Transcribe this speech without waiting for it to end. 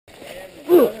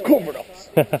Covert Ops.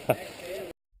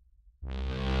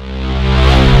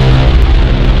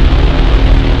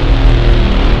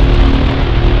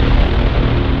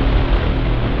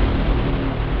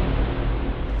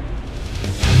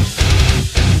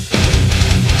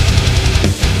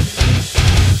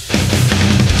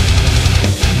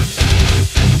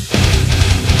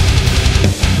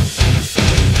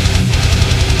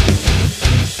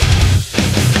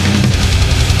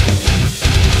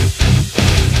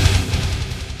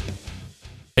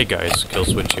 Hey guys, Kill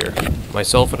Switch here.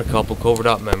 Myself and a couple Covert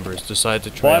Ops members decided to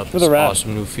try out this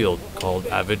awesome new field called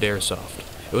Avid Airsoft.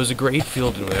 It was a great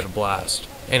field and we had a blast.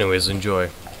 Anyways, enjoy.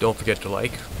 Don't forget to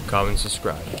like, comment,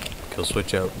 subscribe. Kill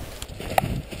Switch out.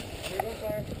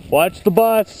 Watch the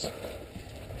bus.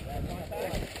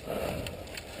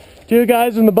 2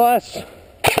 guys in the bus. Is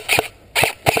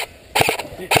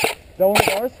that one of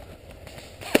ours?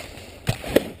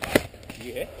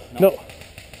 Yeah. No.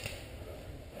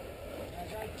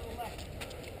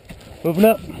 Moving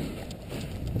up.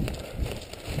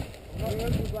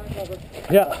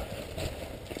 Yeah.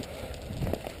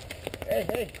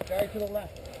 Hey, guy to the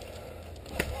left.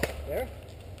 There?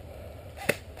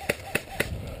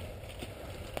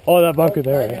 Oh, that bunker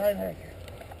there. Right.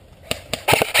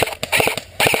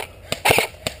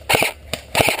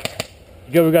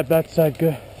 Good, we got that side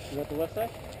good. You got the left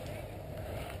side?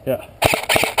 Yeah.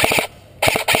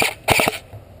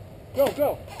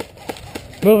 Go!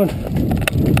 Moving.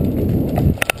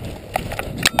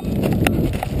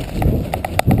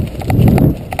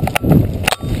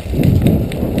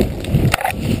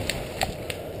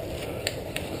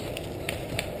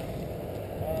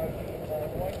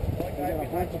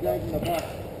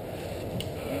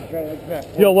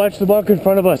 Yo, watch the bunker in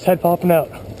front of us, head popping out.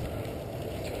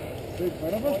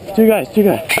 2 guys. I see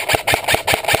him.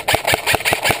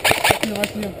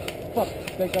 Fuck,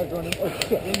 that guy's running. Oh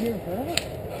shit, in here in front of us?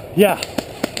 Yeah.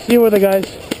 See where the guys.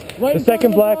 Right the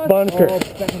second black bunker. Oh,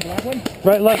 second black one?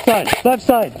 Right, left side. Left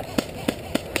side.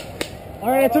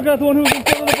 Alright, I took out the one who was in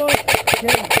front of the bus. Okay,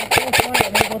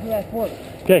 I'm gonna go to that fort.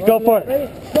 Okay, go for it. Ready?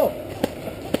 Go!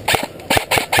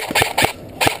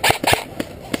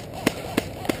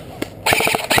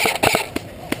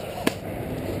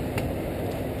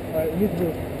 Alright, we need to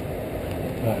move.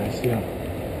 Alright, I see him.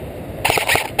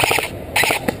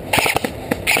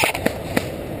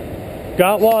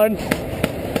 Got one.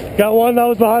 Got one that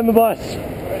was behind the bus. You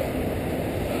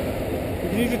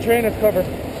can use your train as cover.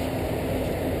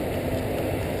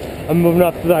 I'm moving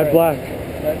up to that black.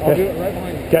 Right, I'll do it right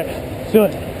behind you. Okay, let's do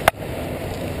it.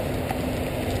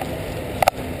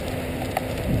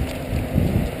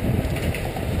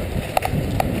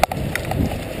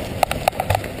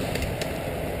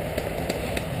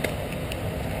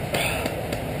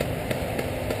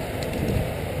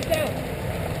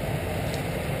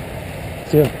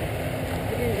 See him.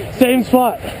 Same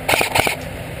spot.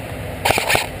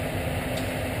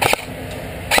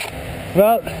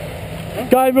 Well,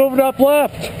 guy moving up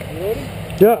left. Ready?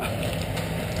 Yeah.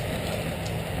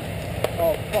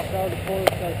 Oh fuck, that was the corner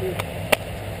side too.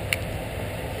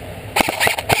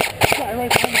 Guy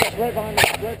right behind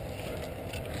us, right.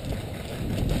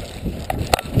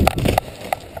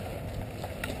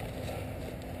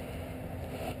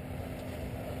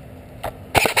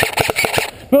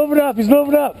 Moving up, he's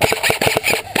moving up.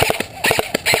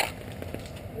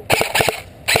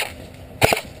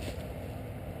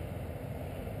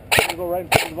 We'll go right in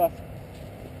front of the bus.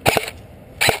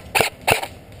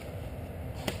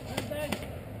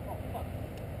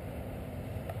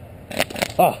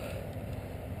 Oh,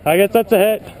 I guess that's a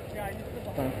hit.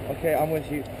 Okay, I'm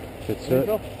with you. That's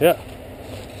it. Yeah.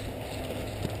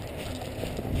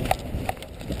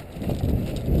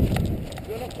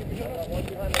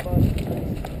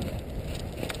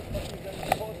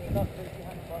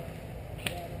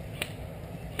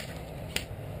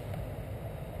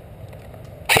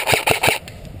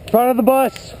 Front of the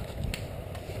bus.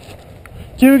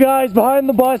 2 guys behind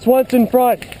the bus, one's in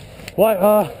front. What?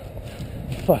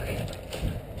 Fuck.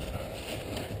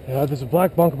 Yeah, there's a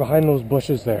black bunker behind those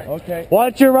bushes there. Okay.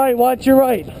 Watch your right, watch your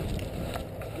right.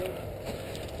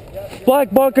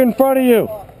 Black bunker in front of you.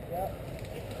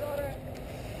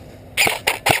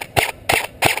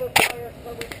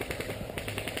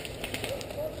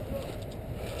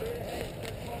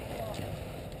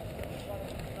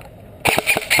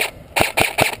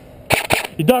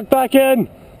 You duck back in.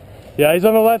 Yeah, he's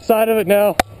on the left side of it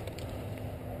now.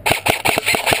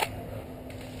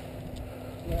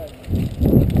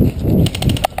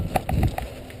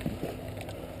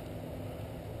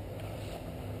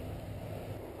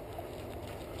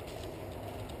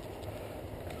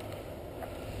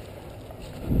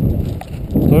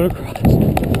 Going across.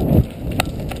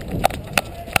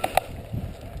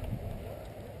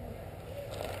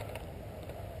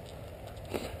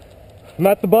 I'm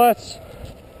at the bus.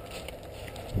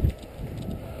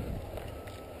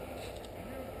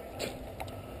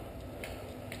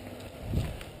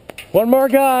 One more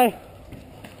guy.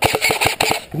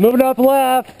 He's moving up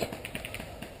left.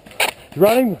 He's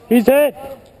running. He's hit.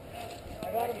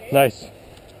 Nice.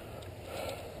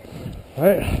 All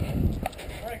right.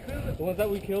 The ones that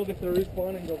we killed, if they're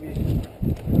respawning, they'll be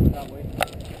that way.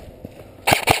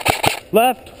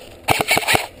 Left.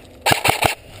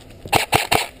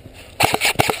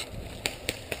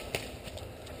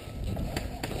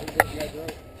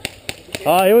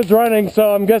 He was running,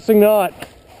 so I'm guessing not.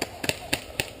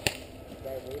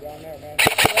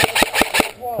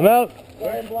 I'm out.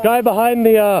 Guy behind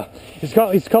the, he's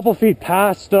a couple feet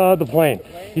past the plane.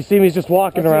 You see him, he's just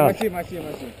walking around. I see him.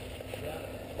 There's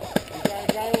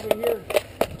a guy over here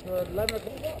for 11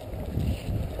 o'clock.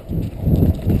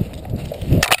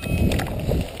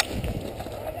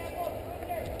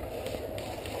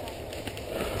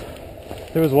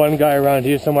 There was one guy around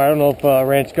here somewhere. I don't know if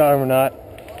Ranch got him or not.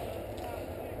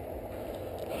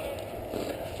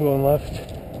 Going left.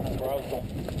 That's where I was going.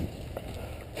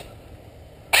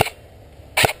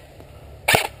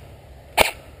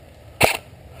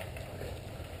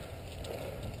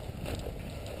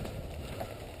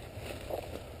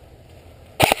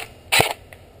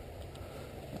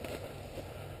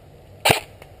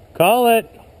 Call it.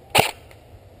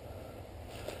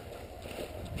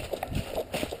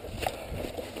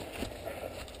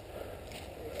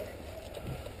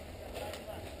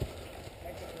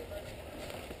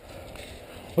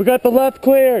 We got the left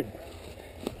cleared.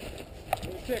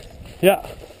 Yeah.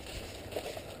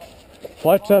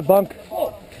 Watch that bunker.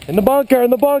 In the bunker, in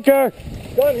the bunker.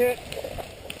 Gun hit.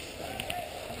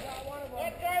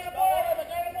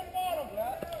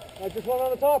 I just one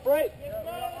on the top, right?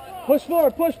 Push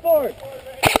forward, push forward.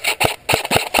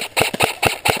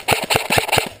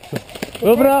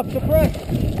 Moving up. Suppress.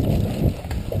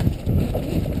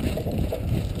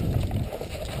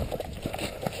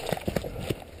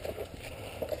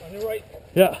 On your right.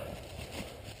 Yeah.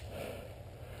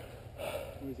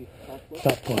 Where is he?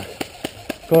 Top floor.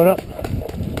 Going up.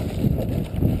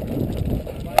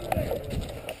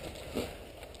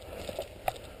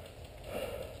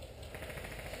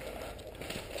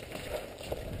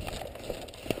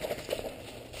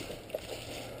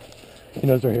 He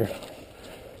knows we're here.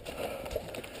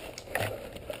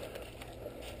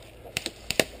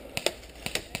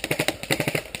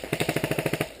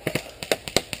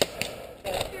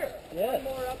 Yeah. One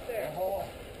more up there.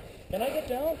 Can I get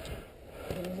down?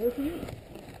 Mercy?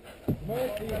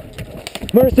 Mercy.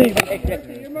 Mercy.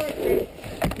 Mercy, you're Mercy.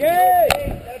 Yay!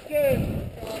 That's good.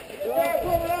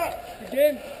 Pull it up.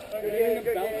 Again.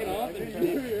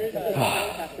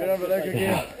 Good over there, good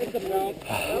game. It's a bounce.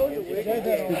 That was a wig.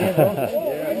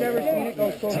 I've never seen it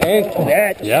go so far.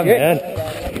 Yeah, man.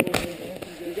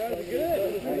 You guys are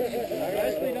good.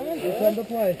 Nicely done. Good time to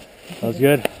play. That was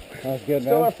good. That was good,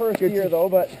 man. Still our first year, though,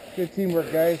 but good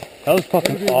teamwork, guys. That was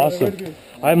fucking awesome.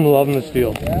 I'm loving this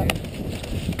field. Yeah.